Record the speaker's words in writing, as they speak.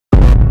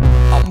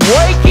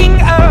waking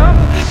up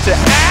to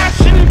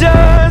ash and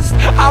dust.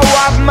 I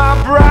wipe my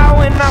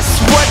brow and I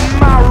sweat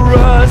my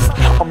rust.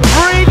 I'm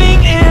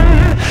breathing in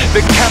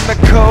the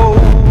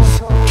chemicals.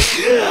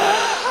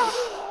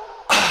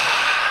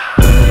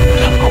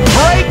 I'm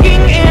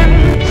breaking in,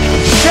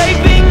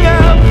 shaping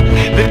up,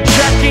 then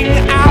checking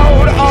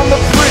out on the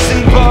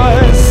prison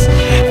bus.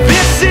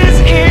 This is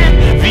it,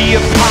 the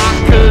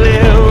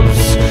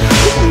apocalypse.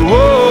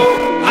 Whoa,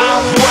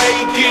 I'm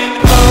waking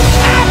up,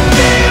 I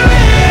feel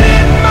it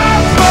in my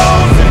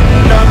bones,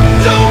 enough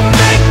to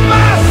make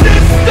my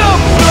system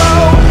blow.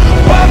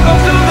 Welcome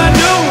to the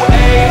new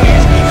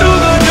age, to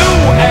the new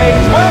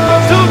age.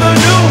 Welcome to the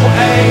new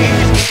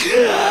age.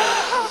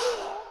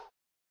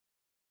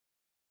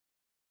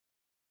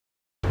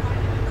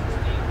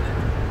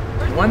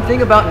 One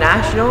thing about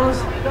nationals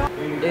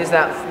is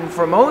that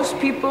for most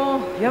people,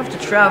 you have to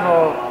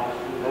travel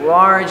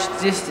large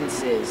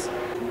distances.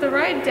 The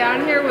ride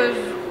down here was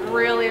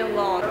really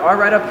long. Our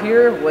ride up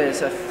here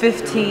was a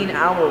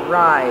 15-hour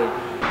ride.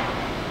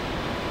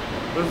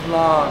 It was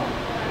long.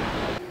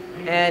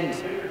 And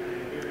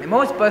in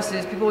most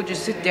buses, people would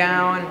just sit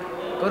down,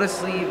 go to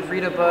sleep,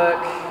 read a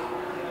book,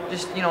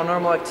 just, you know,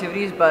 normal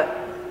activities, but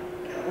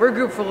we're a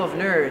group full of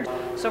nerds.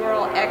 So we're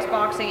all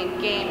Xboxing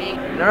and gaming.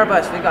 In our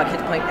bus, we got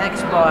kids playing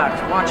Xbox,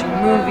 watching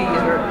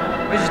movies, we're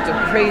just a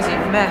crazy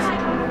mess.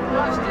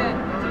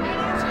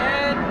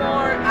 10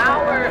 more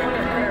hours.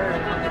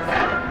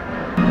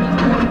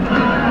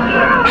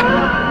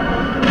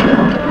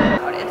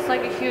 It's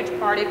like a huge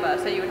party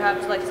bus that you would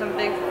have like some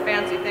big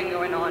fancy thing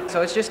going on.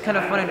 So it's just kind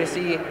of funny to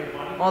see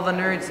all the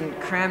nerds and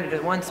crammed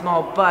into one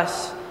small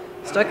bus,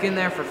 stuck in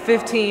there for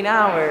 15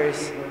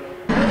 hours.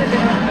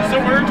 So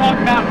we were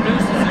talking about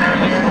mooses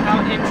earlier, how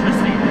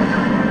interesting.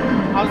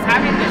 I was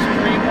having this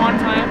dream one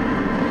time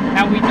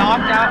that we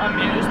knocked out a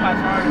moose by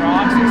throwing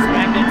rocks and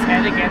slammed its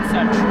head against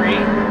a tree,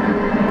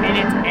 and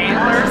its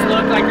antlers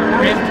looked like a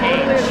rib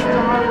cage.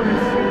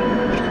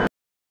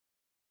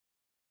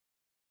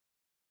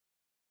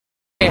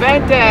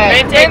 21,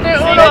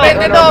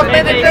 22,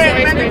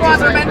 23, 24,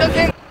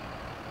 25.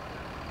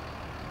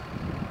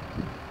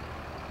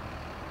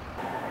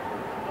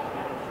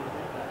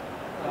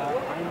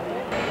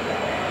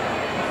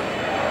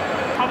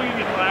 Probably gonna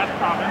be the last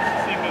province to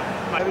sing this.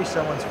 Maybe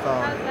someone's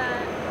phone.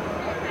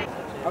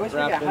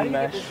 Wrapped in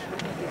mesh.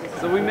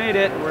 So we made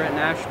it. We're at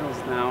Nationals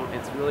now.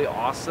 It's really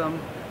awesome.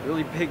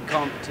 Really big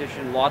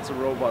competition. Lots of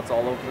robots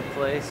all over the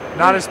place.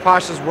 Not as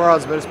posh as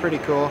Worlds, but it's pretty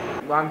cool.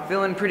 Well, I'm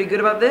feeling pretty good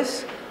about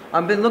this.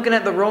 I've been looking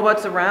at the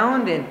robots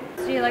around and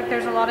See, like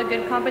there's a lot of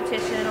good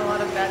competition, a lot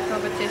of bad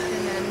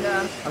competition, and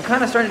I'm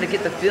kind of starting to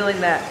get the feeling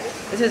that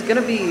this is going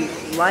to be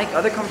like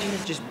other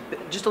competitions,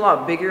 just a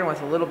lot bigger and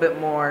with a little bit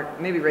more,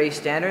 maybe raised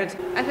standards.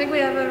 I think we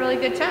have a really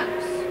good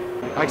chance.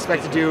 I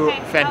expect to do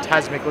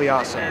fantasmically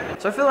awesome.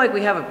 So I feel like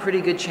we have a pretty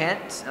good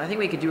chance, and I think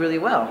we could do really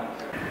well.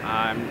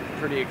 I'm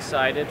pretty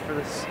excited for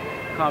this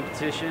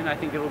competition. I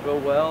think it'll go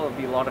well. It'll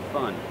be a lot of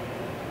fun.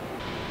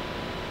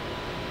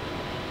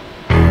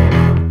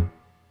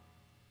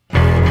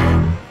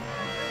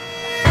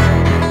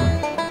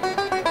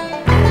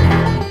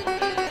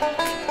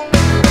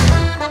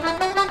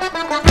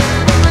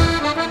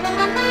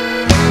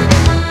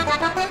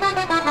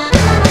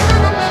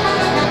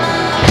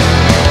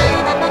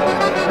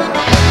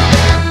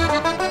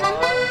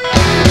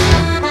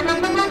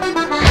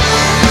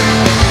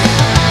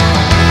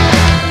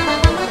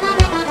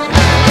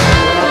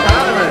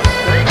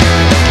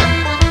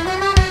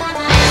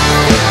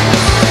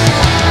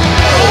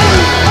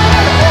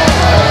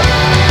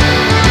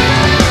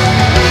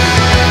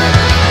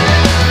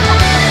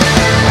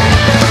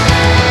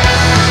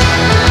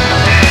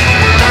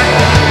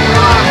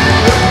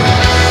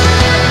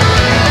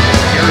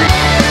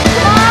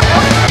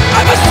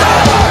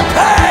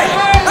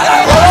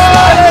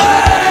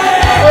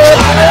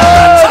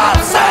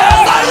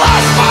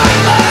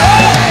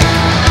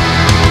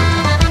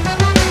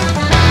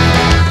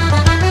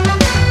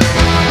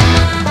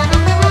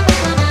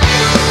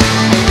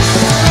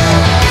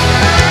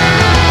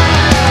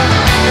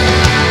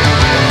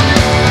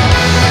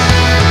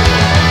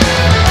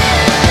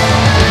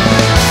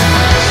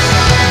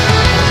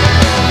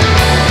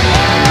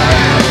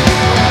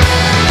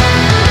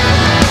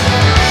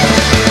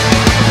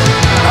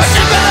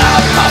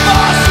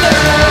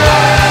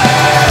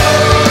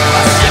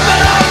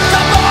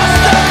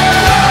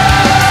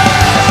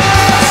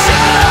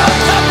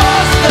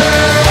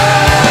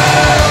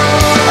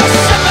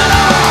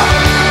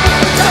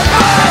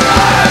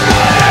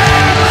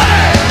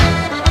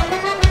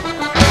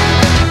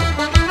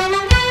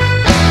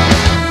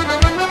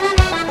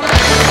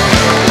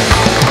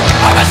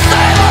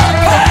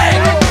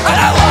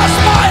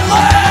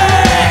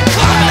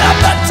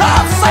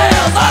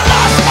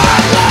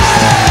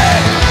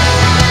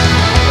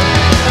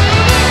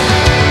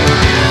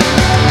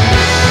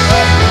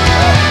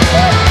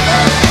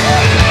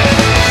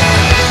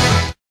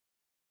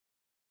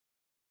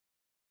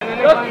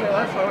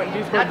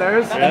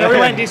 Theirs. And then we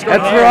went Discord.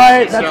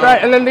 That's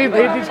right. And then they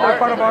Discord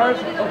part of ours.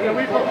 Yeah,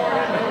 we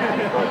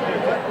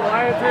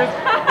scientists,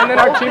 and then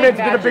our teammates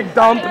did a big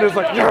dump, and it was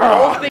like,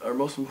 yeah! Our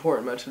most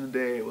important match of the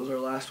day was our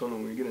last one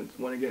when we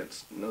went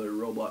against another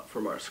robot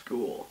from our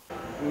school.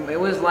 It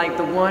was like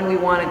the one we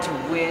wanted to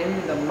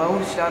win the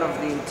most out of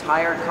the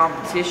entire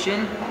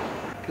competition.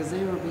 Because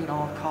they were being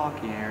all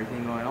cocky and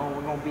everything, going, oh,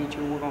 we're going to beat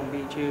you, we're going to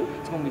beat you,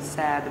 it's going to be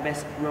sad, the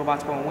best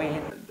robot's going to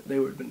win. They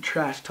would have been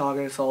trash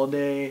talking us all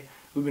day.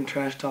 We've been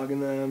trash talking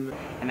them.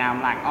 And now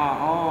I'm like,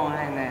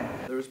 and then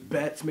there was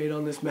bets made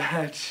on this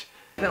match.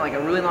 Spent like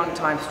a really long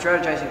time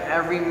strategizing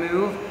every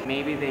move.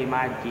 Maybe they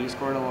might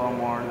D-scored a little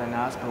more than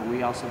us, but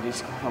we also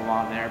D-scored a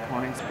lot of their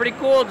opponents. It's pretty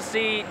cool to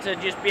see, to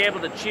just be able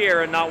to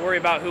cheer and not worry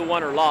about who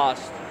won or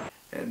lost.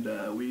 And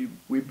we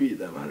beat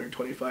them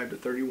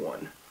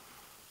 125-31.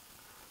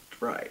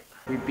 That's right.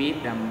 We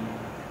beat them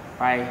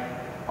by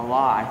a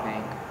lot, I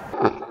think.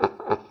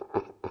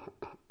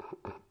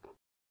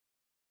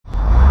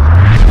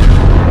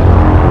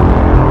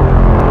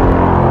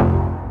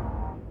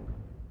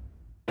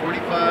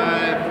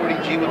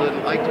 40G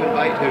would like to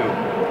invite who?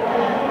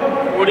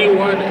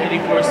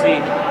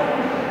 4184C.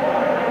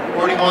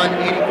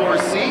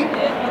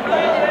 4184C?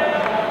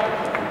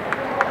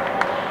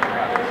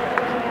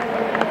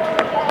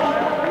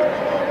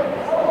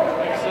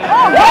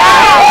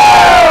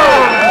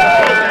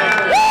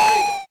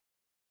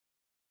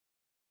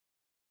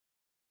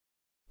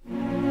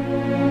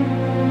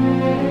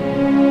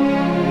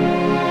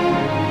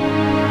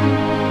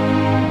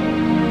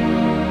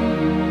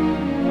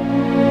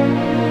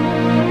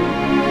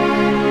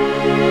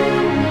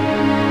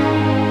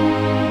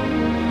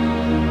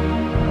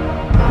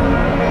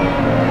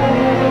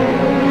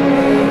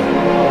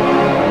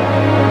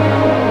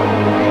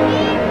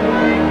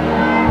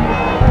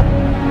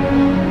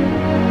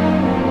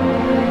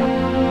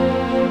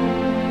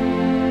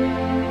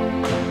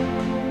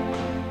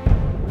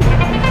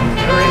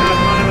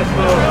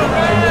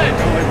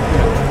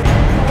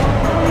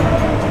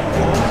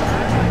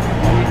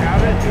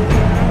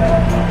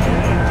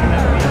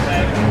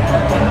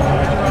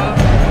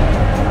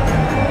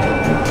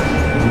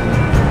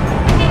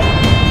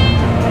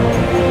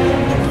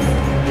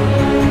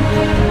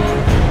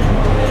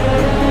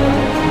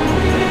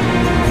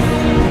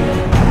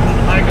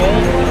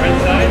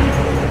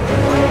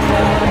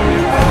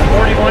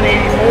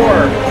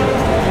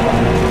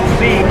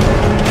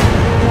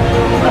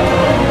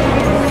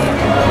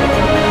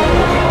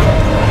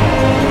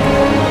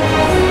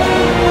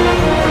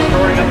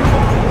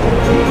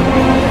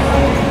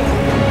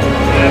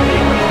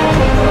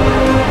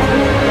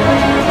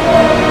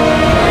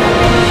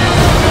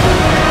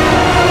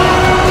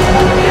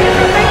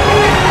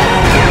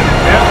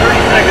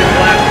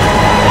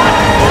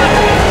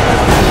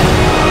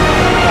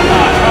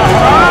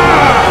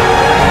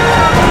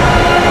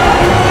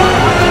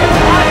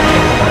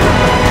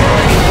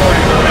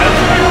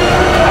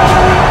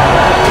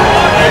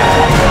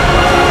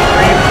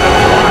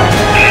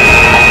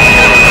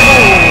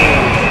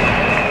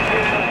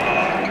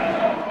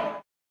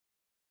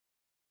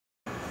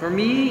 For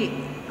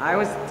me, I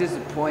was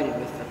disappointed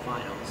with the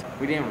finals.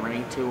 We didn't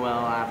rank too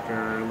well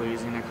after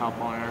losing a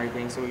couple and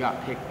everything, so we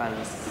got picked by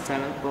the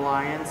 7th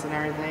Alliance and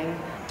everything.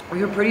 We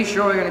were pretty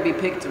sure we were going to be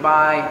picked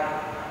by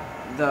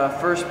the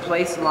first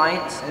place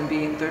Alliance and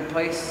be in 3rd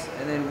place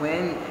and then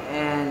win,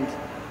 and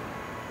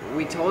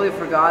we totally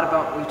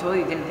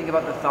didn't think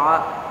about the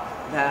thought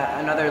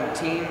that another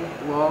team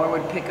lower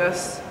would pick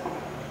us.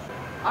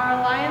 Our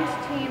Alliance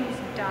teams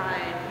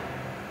died,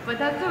 but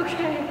that's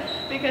okay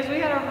because we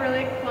had a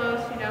really close,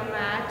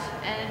 match,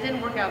 and it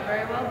didn't work out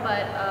very well.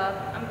 But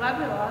I'm glad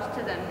we lost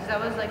to them because that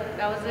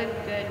was a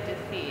good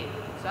defeat.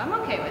 So I'm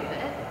okay with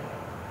it.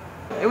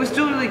 It was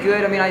still really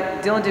good. I mean,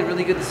 Dylan did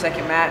really good the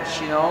second match.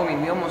 We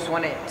almost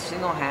won it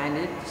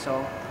single-handed,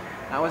 so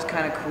that was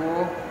kind of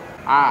cool.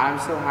 I'm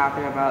still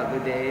happy about the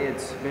day.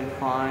 It's been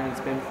fun.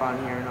 It's been fun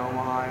here in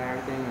Omaha and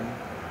everything, and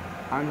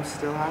I'm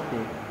still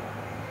happy.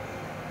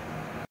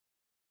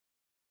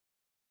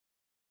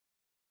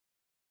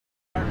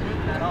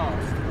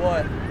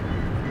 What?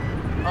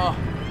 Oh,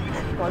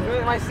 I'm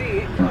moving my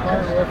seat.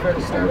 We're ready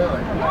to start out.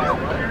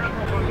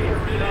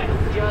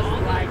 Just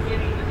like it.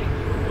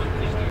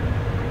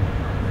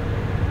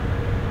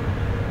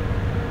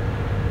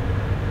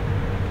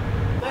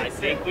 I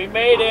think we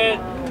made it.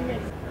 I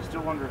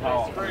still wonder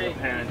how the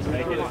parents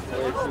make it.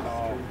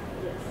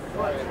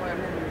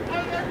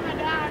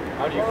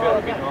 How do you feel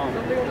to be home?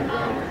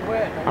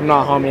 I'm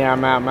not home yet.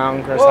 I'm at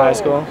Mountain Crest High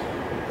School.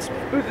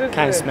 It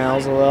kind of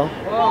smells a little.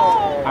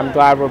 I'm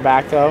glad we're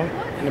back though.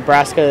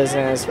 Nebraska isn't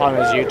as fun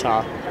as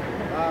Utah.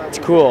 It's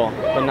cool,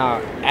 but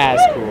not as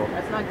cool.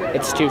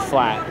 It's too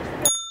flat.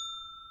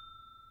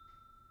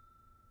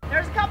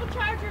 There's a couple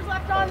chargers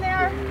left on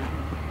there.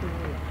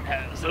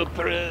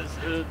 Surprise.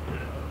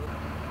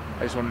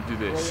 I just want to do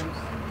this.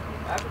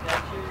 After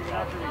next year, you're going to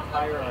have to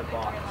retire our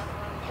box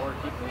or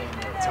keep it in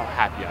there. That's how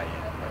happy I am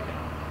right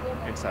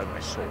now. Inside my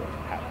soul,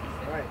 I'm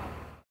happy. Right.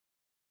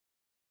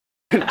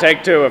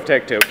 Take 2 of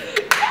take 2.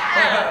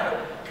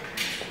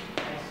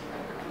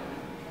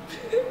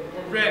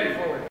 We're ready,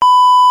 forward.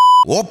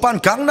 Open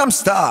Gangnam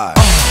Style.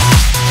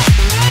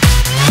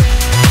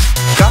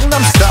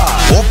 Gangnam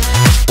Style.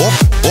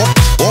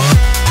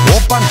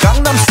 Oppan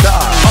Gangnam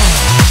Style.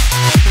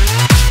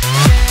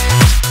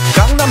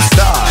 Gangnam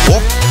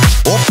Style.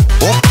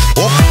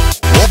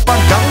 Oppan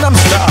Gangnam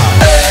Style.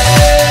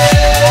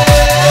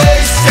 Hey,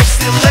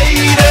 sexy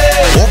lady.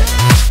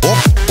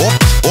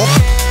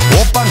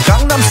 Oppan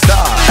Gangnam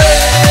Style.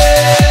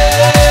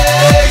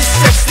 Hey,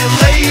 sexy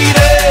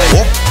lady.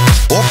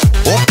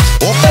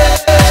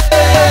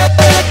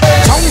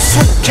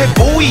 성숙해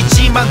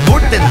보이지만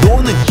놀 땐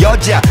노는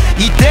여자.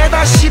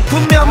 이때다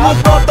싶으면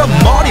묶었던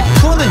머리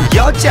푸는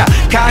여자.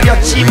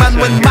 가렸지만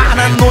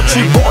웬만한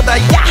노출보다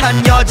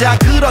야한 여자.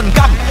 그런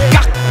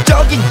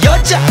감각적인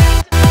여자.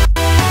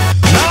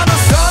 나는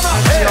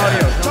선호해.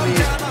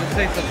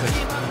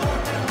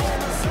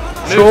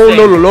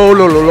 Lo.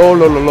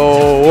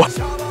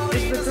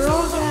 Is the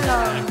girls that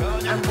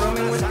I'm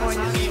rooming with going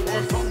to see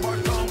this?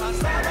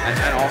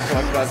 And also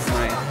I've got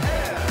my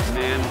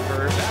man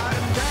first.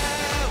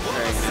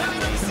 Very good.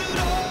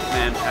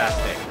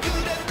 Fantastic.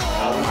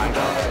 Oh my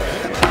god.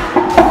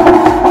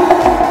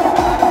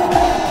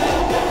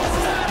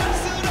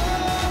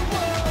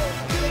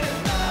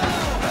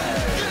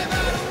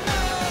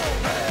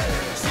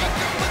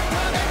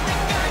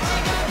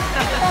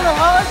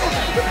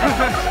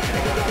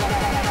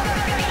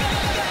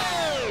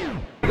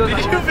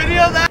 Did you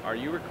video that? Are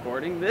you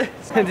recording this?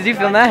 Did you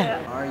film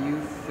that? Are you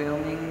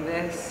filming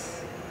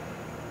this?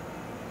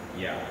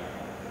 Yeah.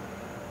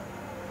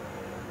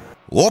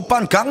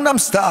 Oppan Gangnam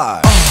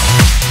Style.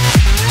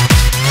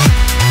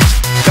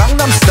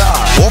 Gangnam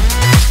Style.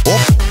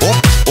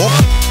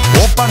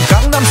 Oppan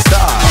Gangnam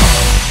Style.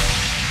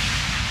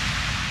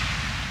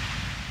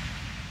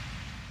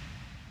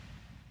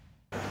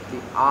 The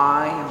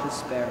eye of the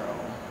sparrow.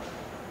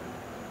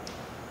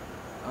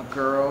 A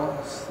girl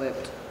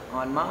slipped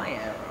on my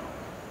arrow.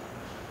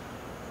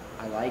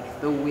 I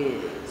like the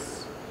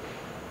whiz.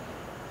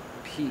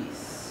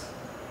 Peace.